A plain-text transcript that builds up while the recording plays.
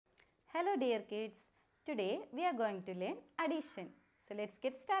Hello dear kids, today we are going to learn addition. So let's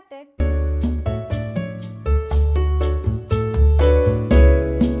get started.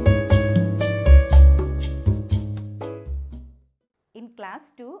 In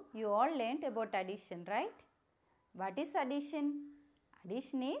class 2, you all learned about addition, right? What is addition?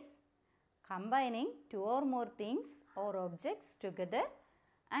 Addition is combining two or more things or objects together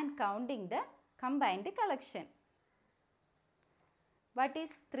and counting the combined collection. What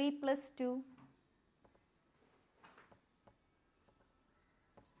is 3 plus 2?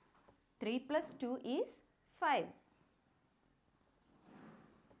 3 plus 2 is 5.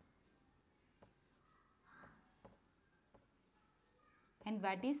 And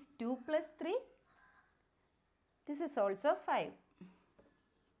what is 2 plus 3? This is also 5.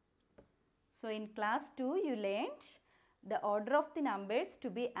 So in class 2 you learned the order of the numbers to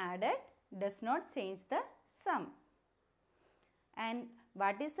be added does not change the sum. And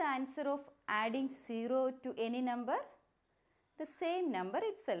what is the answer of adding 0 to any number? The same number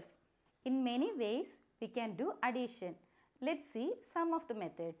itself. In many ways we can do addition. Let's see some of the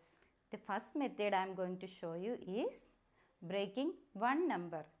methods. The first method I am going to show you is breaking one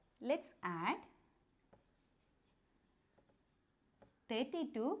number. Let's add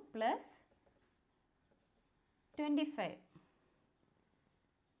 32 plus 25.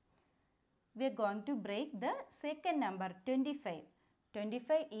 We are going to break the second number 25.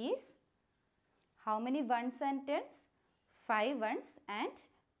 25 is how many ones and tens? 5 ones and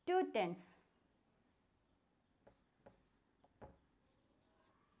 2 tens.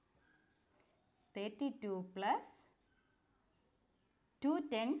 (32) plus 2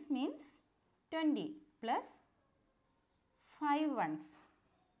 tens means 20 plus 5 ones.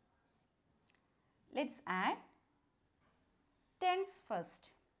 Let's add tens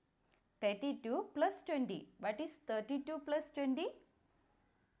first. 32 plus 20. What is 32 plus 20?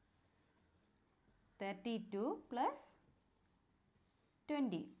 32 plus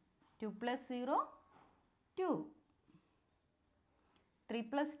 20. 2 plus 0, 2. 3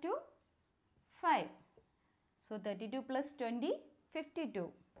 plus 2, 5. So 32 plus 20,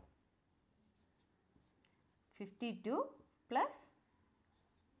 52. 52 plus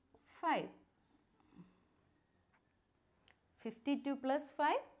 5. 52 plus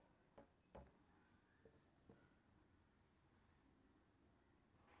 5.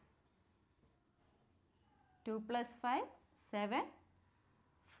 2 plus 5, 7,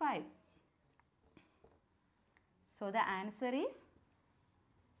 5. So the answer is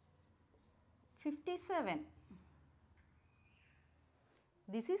 57.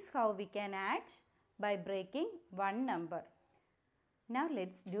 This is how we can add by breaking one number. Now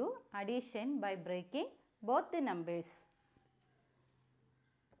let's do addition by breaking both the numbers.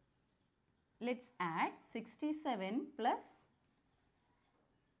 Let's add 67 plus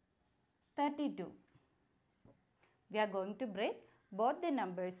 32. We are going to break both the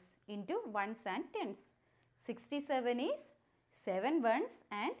numbers into ones and tens. 67 is 7 ones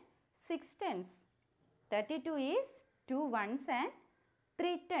and 6 tens. 32 is 2 ones and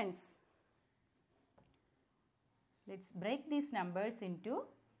 3 tens. Let's break these numbers into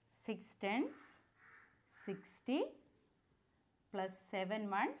 6 tens, 60 plus 7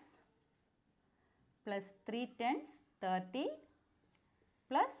 ones plus 3 tens, 30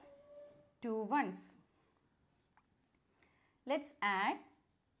 plus 2 ones. Let's add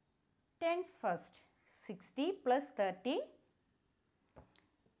tens first. 60 plus 30,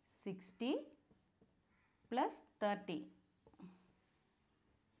 60 plus 30,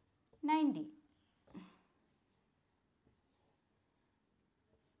 90.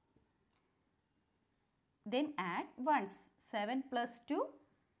 Then add ones. 7 plus 2,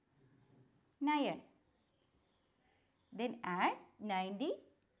 9. Then add 90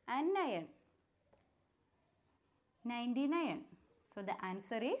 and 9. 99. So the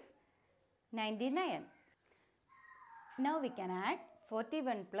answer is 99. Now we can add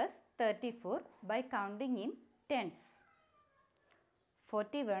 41 plus 34 by counting in tens.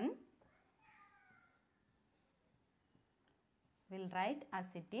 41 we'll write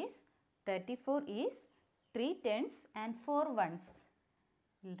as it is. 34 is 3 tens and 4 ones.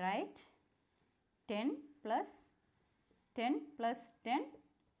 We'll write 10 plus 10 plus 10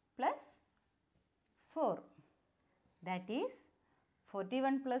 plus 4. That is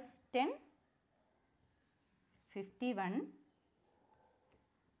 41 plus 10, 51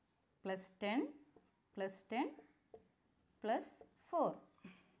 plus 10 plus 10 plus 4.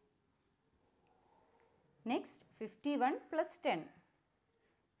 Next 51 plus 10,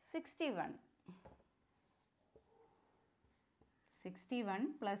 61.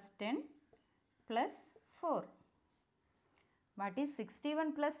 61 plus 10 plus 4. What is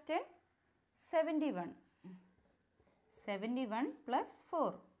 61 plus 10? 71. 71 plus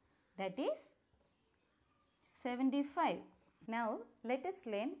 4, that is 75. Now let us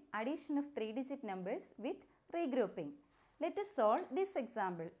learn addition of 3-digit numbers with regrouping. Let us solve this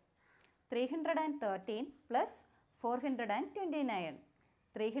example. 313 plus 429.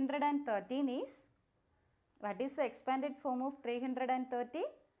 313 is, what is the expanded form of 313?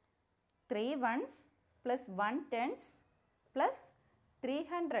 3 ones plus 1 tens plus 3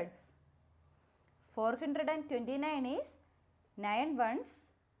 hundreds. 429 is 9 ones,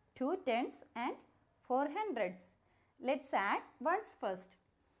 2 tens and 4 hundreds. Let's add ones first.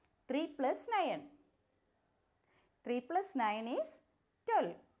 3 plus 9. 3 plus 9 is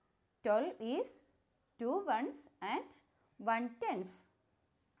 12. 12 is 2 ones and 1 tens.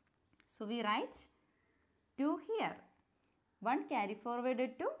 So we write 2 here. 1 carry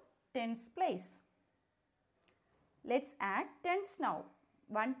forwarded to tens place. Let's add tens now.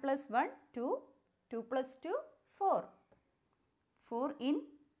 1 plus 1, 2. 2 plus 2, 4. 4 in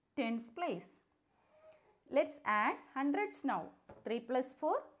tens place. Let's add hundreds now. 3 plus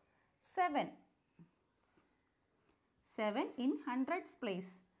 4, 7. 7 in hundreds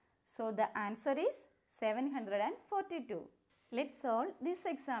place. So the answer is 742. Let's solve this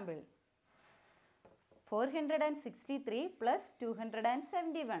example. 463 plus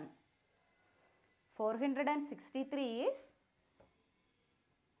 271. 463 is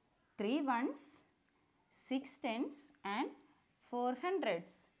 3 ones, 6 tens and 4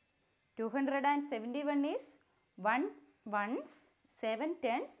 hundreds. 271 is 1 ones, 7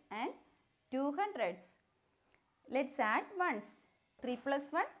 tens and 2 hundreds. Let's add ones. 3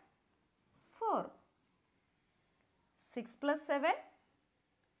 plus 1, 4. 6 plus 7,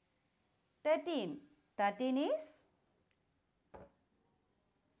 13. 13 is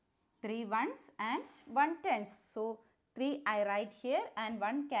 3 ones and 1 tens. So 3 I write here and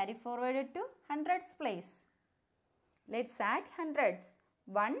 1 carry forwarded to hundreds place. Let's add hundreds.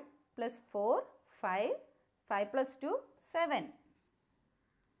 1 plus 4, 5. 5 plus 2, 7.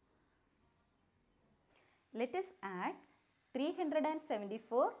 Let us add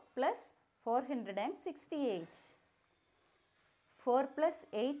 374 plus 468. 4 plus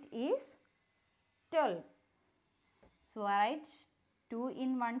 8 is 12. So I write 2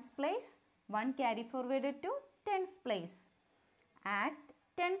 in ones place, 1 carry forwarded to tens place. Add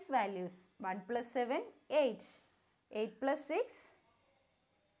tens values. 1 plus 7, 8. 8 plus 6,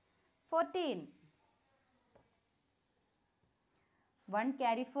 14. 1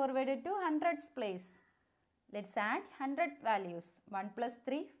 carry forwarded to hundreds place. Let's add 100 values. 1 plus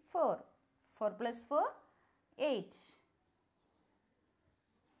 3, 4. 4 plus 4, 8.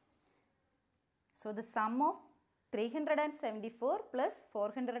 So the sum of 374 plus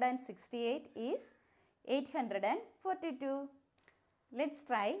 468 is 842. Let's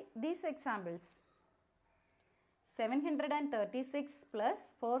try these examples. 736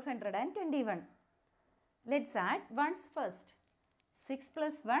 plus 421. Let's add ones first. 6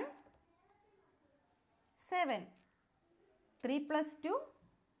 plus 1, 7. 3 plus 2,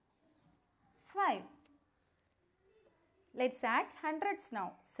 5. Let's add hundreds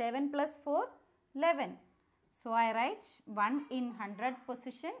now. 7 plus 4, 11. So I write 1 in hundred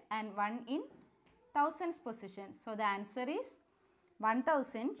position and 1 in thousands position. So the answer is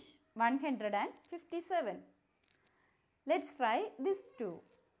 1157. Let's try this too.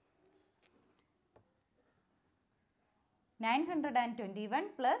 921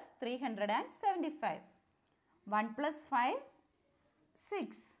 plus 375. 1 plus 5,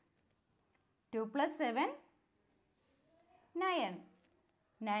 6. 2 plus 7, 9.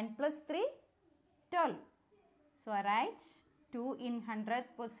 9 plus 3, 12. So I write 2 in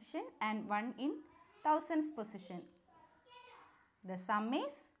hundredth position and 1 in thousands position. The sum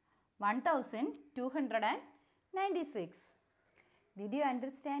is 1296. Did you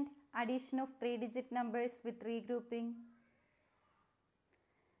understand addition of 3-digit numbers with regrouping?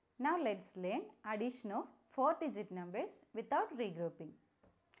 Now let's learn addition of 4-digit numbers without regrouping.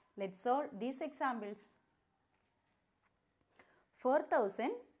 Let's solve these examples.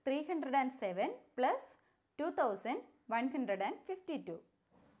 4307 plus 2152.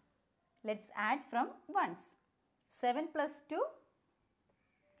 Let's add from ones. 7 plus 2,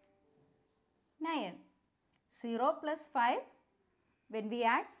 9. 0 plus 5. When we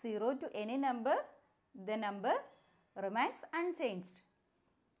add 0 to any number, the number remains unchanged.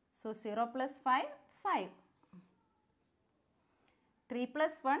 So 0 plus 5, 5. 3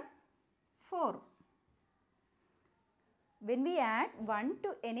 plus 1, 4. When we add 1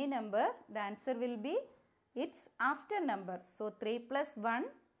 to any number, the answer will be its after number. So 3 plus 1,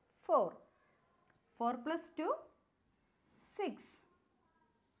 4. 4 plus 2, 6.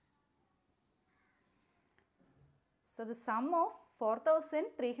 So the sum of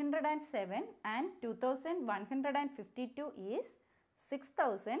 4307 and 2152 is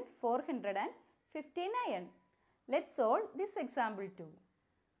 6459. Let's solve this example too.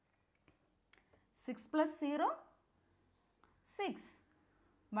 6 plus 0, 6.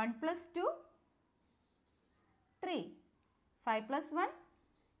 1 plus 2, 3. 5 plus 1,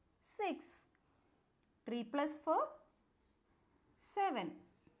 6. 3 plus 4, 7.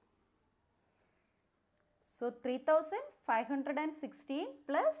 So 3516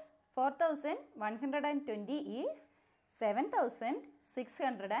 plus 4120 is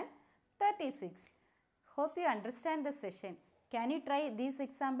 7636. Hope you understand the session. Can you try these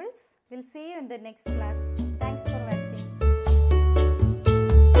examples? We'll see you in the next class.